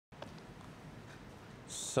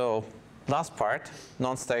So last part,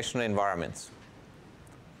 non-stationary environments.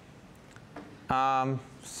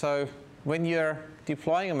 So when you're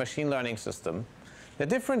deploying a machine learning system, there are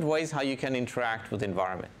different ways how you can interact with the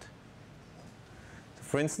environment. So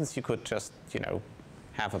for instance, you could just,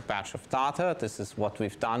 have a batch of data. This is what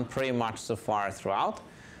we've done pretty much so far throughout.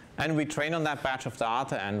 And we train on that batch of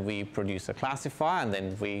data, and we produce a classifier, and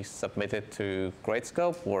then we submit it to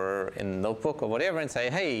Gradescope or in Notebook or whatever and say,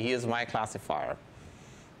 hey, here's my classifier.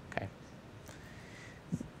 Okay.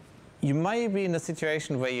 You may be in a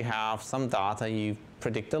situation where you have some data, you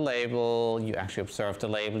predict a label, you actually observe the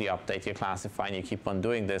label, you update your classifier, and you keep on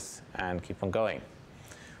doing this and keep on going.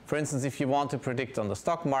 For instance, if you want to predict on the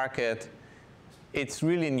stock market, it's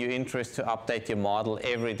really in your interest to update your model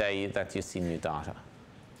every day that you see new data.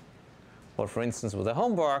 Or for instance, with the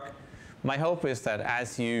homework, my hope is that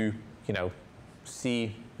as you,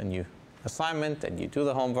 see a new assignment and you do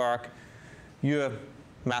the homework, your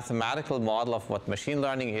mathematical model of what machine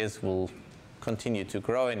learning is will continue to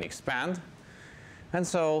grow and expand. And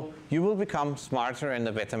so you will become smarter and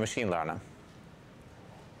a better machine learner.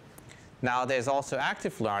 Now, there's also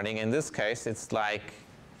active learning. In this case, it's like,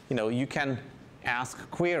 you can ask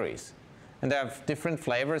queries. And there are different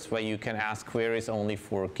flavors where you can ask queries only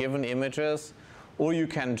for given images, or you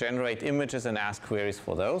can generate images and ask queries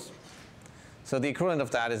for those. So the equivalent of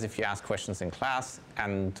that is if you ask questions in class.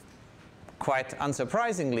 And quite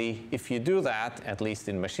unsurprisingly, if you do that, at least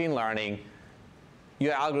in machine learning,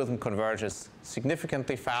 your algorithm converges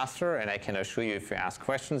significantly faster. And I can assure you, if you ask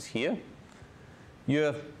questions here,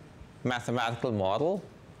 your mathematical model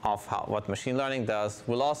of what machine learning does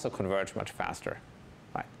will also converge much faster.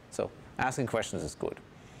 Right? So asking questions is good.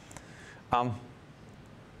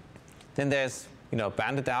 Then there's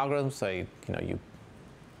bandit algorithms. So you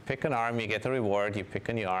pick an arm, you get a reward. You pick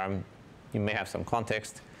a new arm, you may have some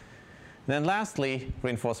context. And then lastly,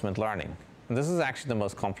 reinforcement learning. And this is actually the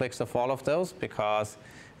most complex of all of those, because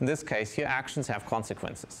in this case, your actions have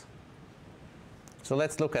consequences. So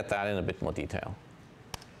let's look at that in a bit more detail.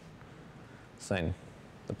 So in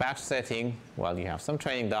the batch setting, well, you have some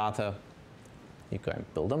training data. You go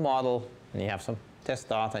and build a model, and you have some test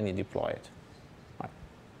data, and you deploy it. Right.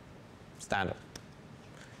 Standard.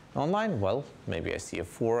 Online, well, maybe I see a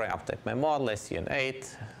 4, I update my model. I see an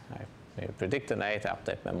 8, I maybe predict an 8, I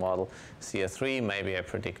update my model. See a 3, maybe I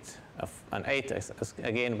predict an 8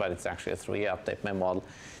 again, but it's actually a 3, I update my model.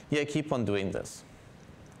 Yeah, I keep on doing this.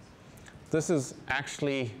 This is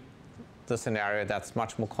actually the scenario that's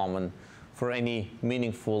much more common for any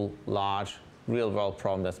meaningful, large, real-world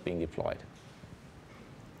problem that's being deployed.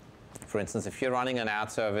 For instance, if you're running an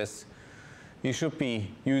ad service, you should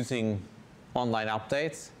be using online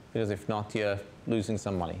updates, because if not, you're losing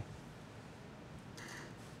some money.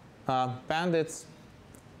 Bandits,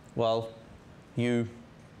 well, you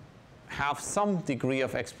have some degree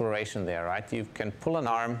of exploration there, right? You can pull an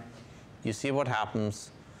arm, you see what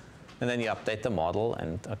happens, and then you update the model,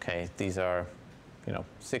 and okay, these are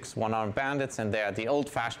 6 one-armed bandits, and they are the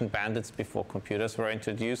old-fashioned bandits before computers were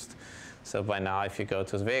introduced. So by now, if you go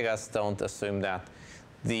to Vegas, don't assume that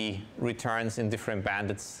the returns in different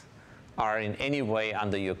bandits are in any way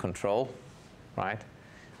under your control, right?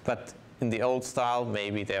 But in the old style,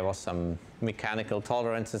 maybe there was some mechanical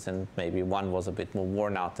tolerances, and maybe one was a bit more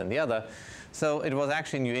worn out than the other. So it was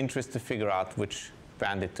actually in your interest to figure out which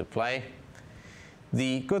bandit to play.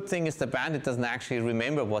 The good thing is the bandit doesn't actually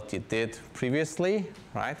remember what you did previously,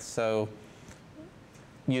 right? So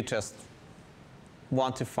you just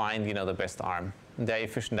want to find, the best arm. And there are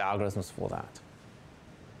efficient algorithms for that.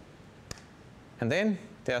 And then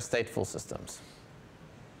there are stateful systems.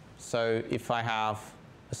 So if I have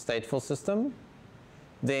a stateful system,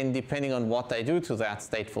 then depending on what I do to that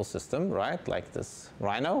stateful system, right, like this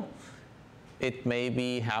rhino, it may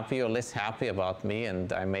be happy or less happy about me,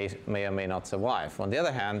 and I may or may not survive. On the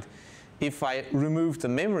other hand, if I remove the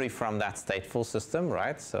memory from that stateful system,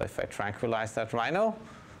 right, so if I tranquilize that rhino,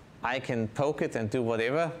 I can poke it and do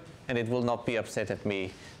whatever, and it will not be upset at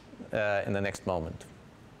me in the next moment.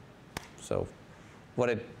 So what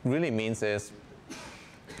it really means is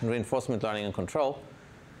reinforcement learning and control.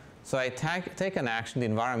 So I take an action, the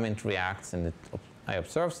environment reacts, and I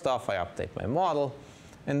observe stuff, I update my model.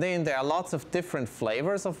 And then there are lots of different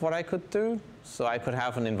flavors of what I could do. So I could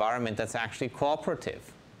have an environment that's actually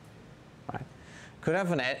cooperative. Right? Could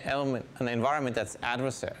have an environment that's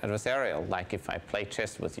adversarial, like if I play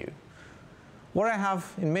chess with you. Or I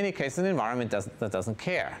have, in many cases, an environment that doesn't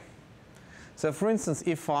care. So for instance,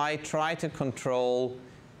 if I try to control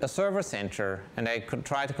a server center and I could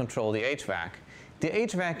try to control the HVAC, the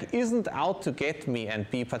HVAC isn't out to get me and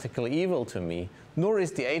be particularly evil to me, nor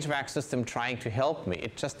is the HVAC system trying to help me.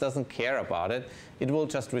 It just doesn't care about it. It will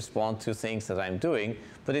just respond to things that I'm doing,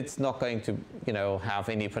 but it's not going to, have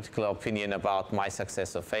any particular opinion about my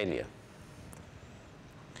success or failure.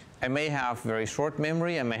 I may have very short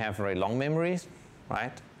memory, I may have very long memories,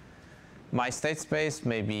 right? My state space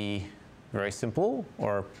may be very simple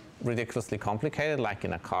or ridiculously complicated, like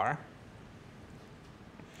in a car.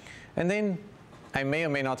 And then I may or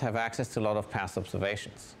may not have access to a lot of past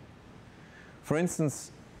observations. For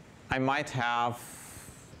instance, I might have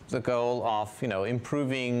the goal of,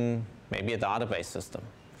 improving maybe a database system.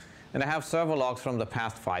 And I have server logs from the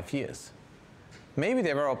past 5 years. Maybe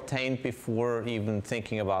they were obtained before even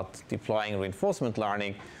thinking about deploying reinforcement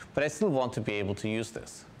learning, but I still want to be able to use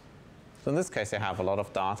this. So in this case, I have a lot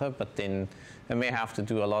of data, but then I may have to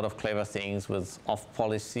do a lot of clever things with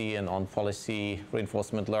off-policy and on-policy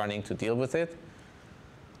reinforcement learning to deal with it.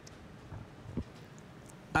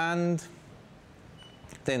 And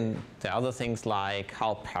then the other things like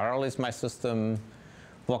how parallel is my system,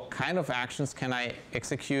 what kind of actions can I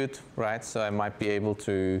execute, right? So I might be able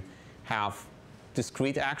to have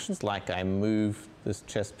discrete actions, like I move this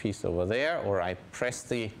chess piece over there, or I press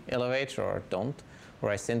the elevator or don't, or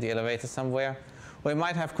I send the elevator somewhere. Or I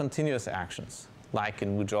might have continuous actions, like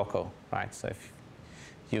in Mujoko, right? So if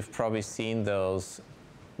you've probably seen those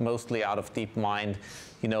mostly out of DeepMind,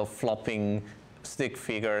 flopping stick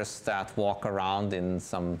figures that walk around in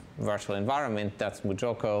some virtual environment. That's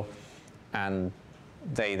Mujoko, and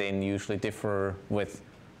they then usually differ with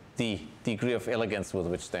the degree of elegance with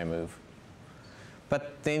which they move.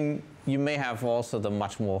 But then you may have also the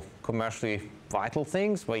much more commercially vital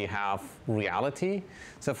things where you have reality.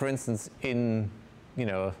 So for instance, in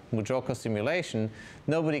Mujoko simulation,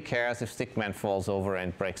 nobody cares if Stickman falls over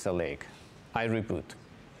and breaks a leg. I reboot.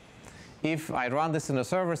 If I run this in a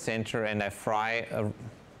server center and I fry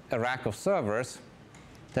a rack of servers,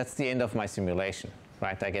 that's the end of my simulation,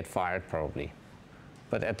 right? I get fired probably.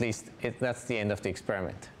 But at least that's the end of the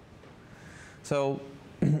experiment. So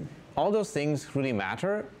all those things really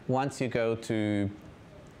matter once you go to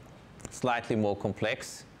slightly more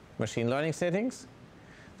complex machine learning settings.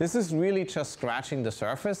 This is really just scratching the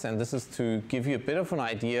surface, and this is to give you a bit of an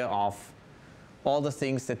idea of all the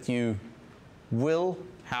things that you will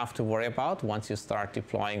have to worry about once you start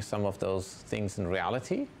deploying some of those things in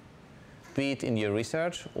reality, be it in your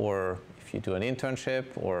research or if you do an internship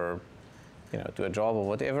or do a job or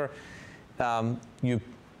whatever. You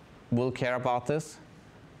will care about this.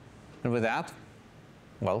 And with that,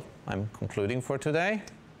 well, I'm concluding for today.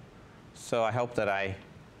 So I hope that I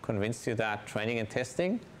convinced you that training and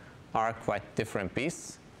testing are quite different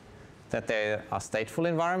beasts, that they are stateful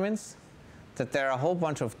environments, that there are a whole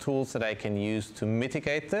bunch of tools that I can use to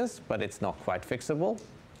mitigate this, but it's not quite fixable.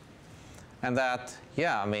 And that,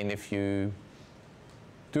 if you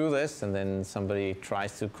do this and then somebody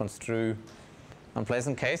tries to construe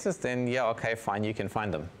unpleasant cases, then okay, fine, you can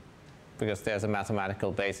find them, because there's a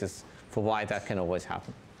mathematical basis for why that can always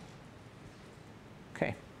happen.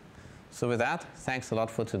 Okay, so with that, thanks a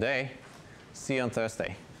lot for today. See you on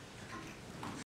Thursday.